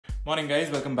Morning guys,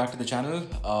 welcome back to the channel.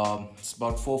 It's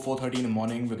about 4:30 in the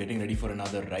morning. We're getting ready for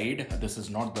another ride. This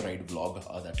is not the ride vlog,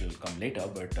 that will come later,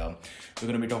 but we're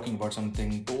going to be talking about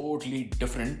something totally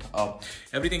different.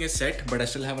 Everything is set, but I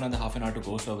still have another half an hour to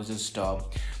go, so I was just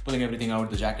pulling everything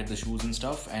out, the jacket, the shoes and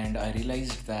stuff, and I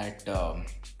realized that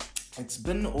it's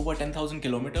been over 10,000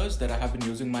 kilometers that I have been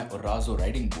using my Orazo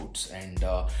riding boots, and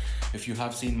if you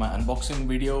have seen my unboxing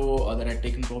video that I had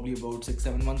taken probably about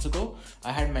 6-7 months ago,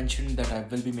 I had mentioned that I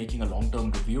will be making a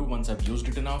long-term review once I've used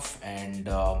it enough, and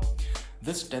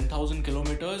this 10,000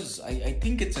 kilometers, I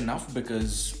think it's enough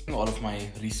because all of my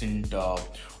recent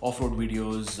off-road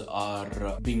videos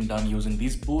are being done using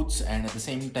these boots, and at the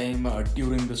same time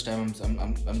during this time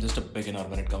I'm just a beginner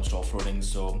when it comes to off-roading,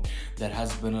 so there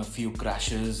has been a few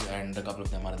crashes and a couple of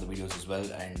them are in the videos as well,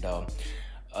 and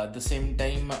at the same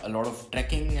time a lot of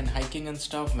trekking and hiking and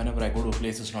stuff. Whenever I go to a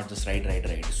place, it's not just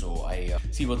ride, so I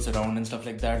see what's around and stuff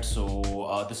like that. So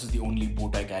this is the only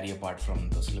boot I carry apart from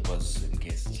the slippers in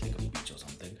case it's like a beach or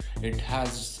something. It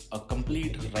has a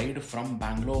complete ride from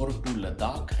Bangalore to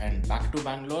Ladakh and back to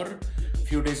Bangalore,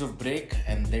 few days of break,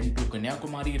 and then to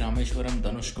Kanyakumari, Rameshwaram,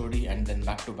 Dhanushkodi, and then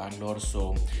back to Bangalore.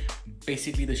 So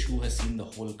basically the shoe has seen the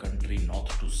whole country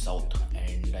north to south,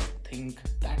 and I think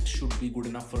that should be good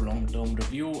enough for a long-term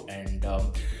review. And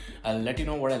I'll let you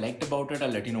know what I liked about it, I'll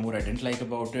let you know what I didn't like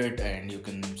about it, and you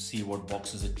can see what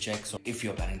boxes it checks if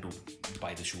you're planning to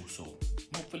buy the shoe. So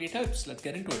hopefully it helps. Let's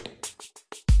get into it.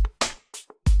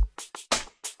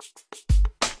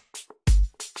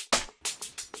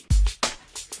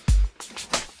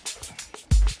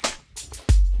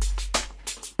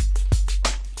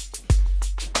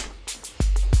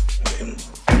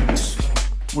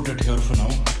 Put it here for now.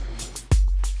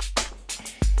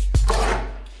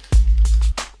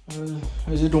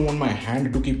 I just don't want my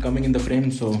hand to keep coming in the frame,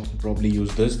 so probably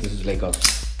use this. This is like a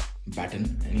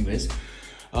baton. Anyways,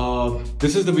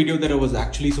 this is the video that I was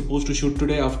actually supposed to shoot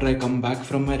today after I come back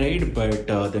from my ride, but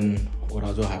then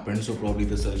Orazo happened, so probably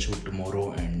this I'll shoot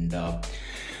tomorrow. And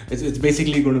it's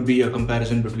basically going to be a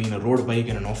comparison between a road bike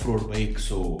and an off-road bike.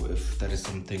 So if that is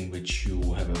something which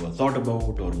you have ever thought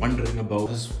about or wondering about,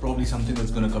 this is probably something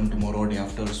that's going to come tomorrow or day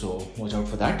after, so watch out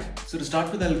for that. So to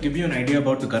start with, I'll give you an idea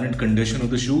about the current condition of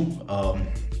the shoe.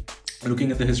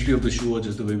 Looking at the history of the shoe, or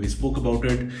just the way we spoke about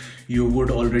it, you would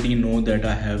already know that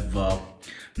I have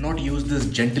not used this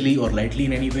gently or lightly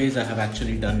in any ways. I have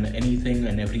actually done anything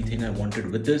and everything I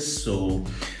wanted with this, so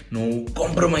no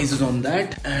compromises on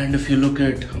that. And if you look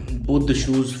at both the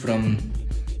shoes from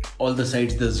all the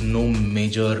sides, there's no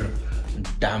major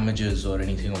damages or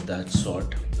anything of that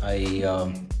sort.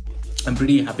 I'm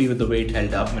pretty happy with the way it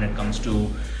held up when it comes to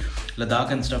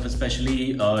Ladakh and stuff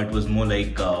especially. It was more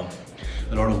like a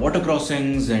lot of water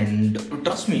crossings, and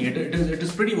trust me, it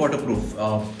is pretty waterproof.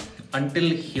 Until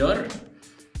here,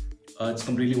 it's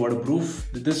completely waterproof.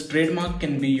 This trademark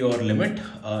can be your limit.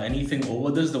 Anything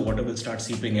over this, the water will start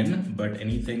seeping in, but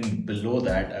anything below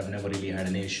that, I've never really had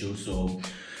any issue. So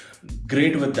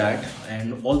great with that.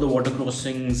 And all the water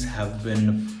crossings have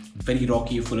been very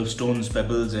rocky, full of stones,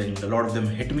 pebbles, and a lot of them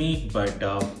hit me, but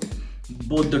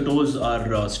both the toes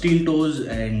are steel toes,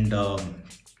 and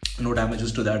no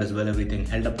damages to that as well. Everything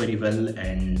held up very well,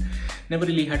 and never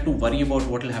really had to worry about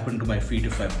what will happen to my feet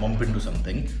if I bump into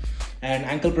something. And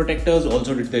ankle protectors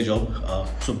also did their job.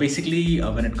 So basically,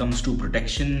 when it comes to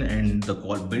protection and the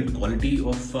build quality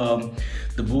of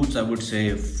the boots, I would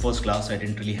say first class. I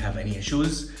didn't really have any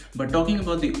issues. But talking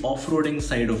about the off-roading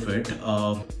side of it,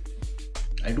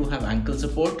 I do have ankle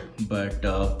support, but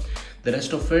the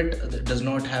rest of it does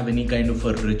not have any kind of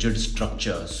a rigid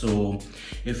structure. So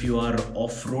if you are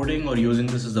off-roading or using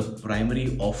this as a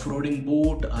primary off-roading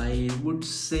boot, I would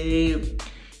say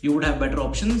you would have better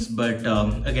options. But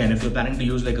again, if you're planning to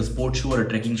use like a sports shoe or a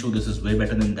trekking shoe, this is way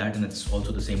better than that, and it's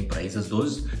also the same price as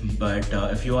those. But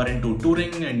if you are into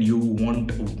touring and you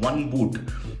want one boot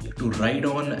to ride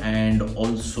on and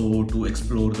also to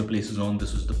explore the places on,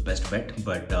 this is the best bet.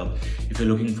 But if you're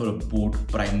looking for a boot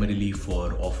primarily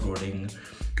for off-roading,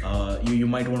 you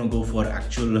might want to go for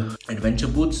actual adventure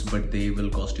boots, but they will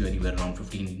cost you anywhere around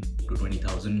 15 to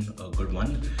 20,000, a good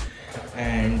one.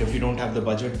 And if you don't have the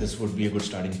budget, this would be a good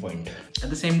starting point. At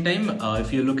the same time,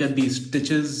 if you look at these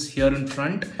stitches here in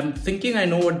front, I'm thinking I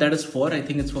know what that is for. I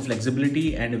think it's for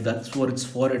flexibility, and if that's what it's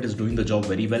for, it is doing the job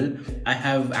very well. I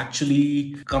have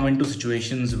actually come into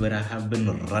situations where I have been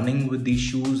running with these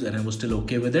shoes and I was still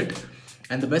okay with it.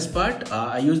 And the best part,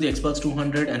 I use the Xbox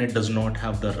 200 and it does not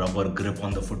have the rubber grip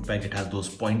on the foot peg. It has those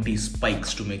pointy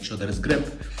spikes to make sure there is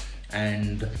grip.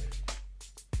 And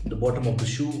the bottom of the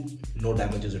shoe, no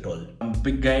damages at all. I'm a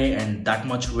big guy and that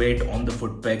much weight on the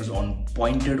foot pegs, on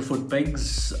pointed foot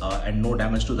pegs, and no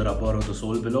damage to the rubber or the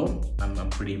sole below. I'm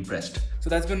pretty impressed. So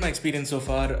that's been my experience so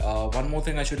far. One more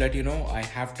thing I should let you know, I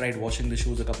have tried washing the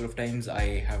shoes a couple of times.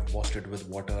 I have washed it with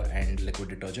water and liquid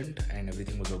detergent and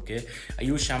everything was okay. I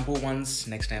used shampoo once,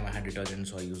 next time I had detergent,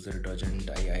 so I used the detergent.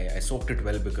 I soaked it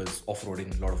well because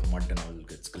off-roading, a lot of mud and all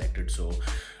gets collected, so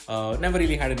never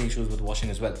really had any issues with washing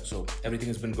as well. So everything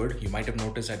has been good. You might have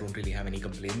noticed I don't really have any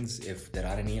complaints. If there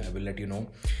are any, I will let you know.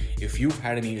 If you've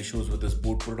had any issues with this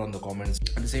boot, put it on the comments.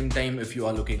 At the same time, if you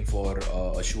are looking for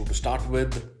a shoe to start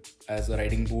with as a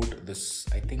riding boot, this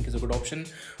I think is a good option.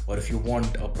 Or if you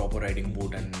want a proper riding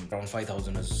boot and around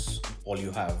 5,000 is all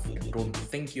you have, don't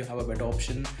think you have a better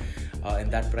option in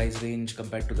that price range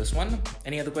compared to this one.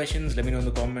 Any other questions, let me know in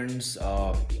the comments.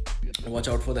 Watch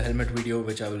out for the helmet video,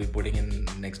 which I will be putting in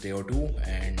next day or two,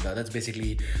 and that's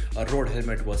basically a road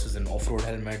helmet versus an off-road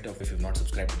helmet. If you've not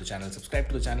subscribed to the channel, subscribe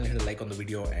to the channel, hit a like on the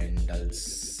video, and I'll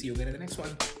see you again in the next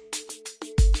one.